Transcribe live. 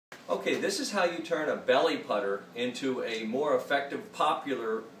Okay, this is how you turn a belly putter into a more effective,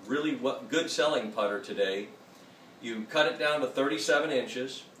 popular, really good selling putter today. You cut it down to 37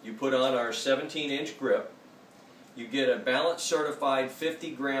 inches, you put on our 17-inch grip, you get a balance certified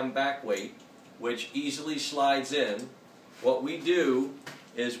 50-gram back weight, which easily slides in. What we do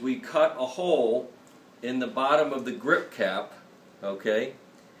is we cut a hole in the bottom of the grip cap, okay,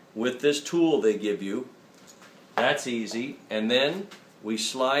 with this tool they give you. That's easy. And then we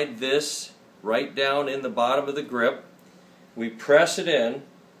slide this right down in the bottom of the grip. We press it in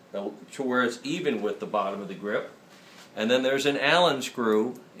to where it's even with the bottom of the grip. And then there's an Allen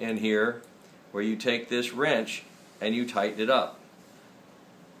screw in here where you take this wrench and you tighten it up.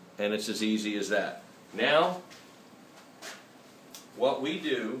 And it's as easy as that. Now, what we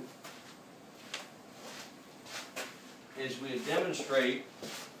do is we demonstrate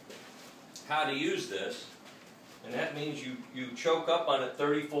how to use this. And that means you choke up on it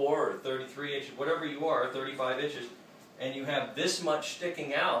 34 or 33 inches, whatever you are, 35 inches, and you have this much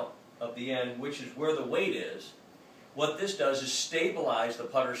sticking out of the end, which is where the weight is. What this does is stabilize the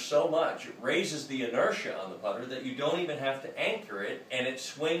putter so much, it raises the inertia on the putter that you don't even have to anchor it, and it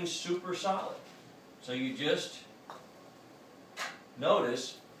swings super solid. So you just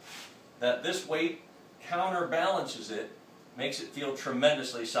notice that this weight counterbalances it, makes it feel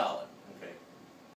tremendously solid.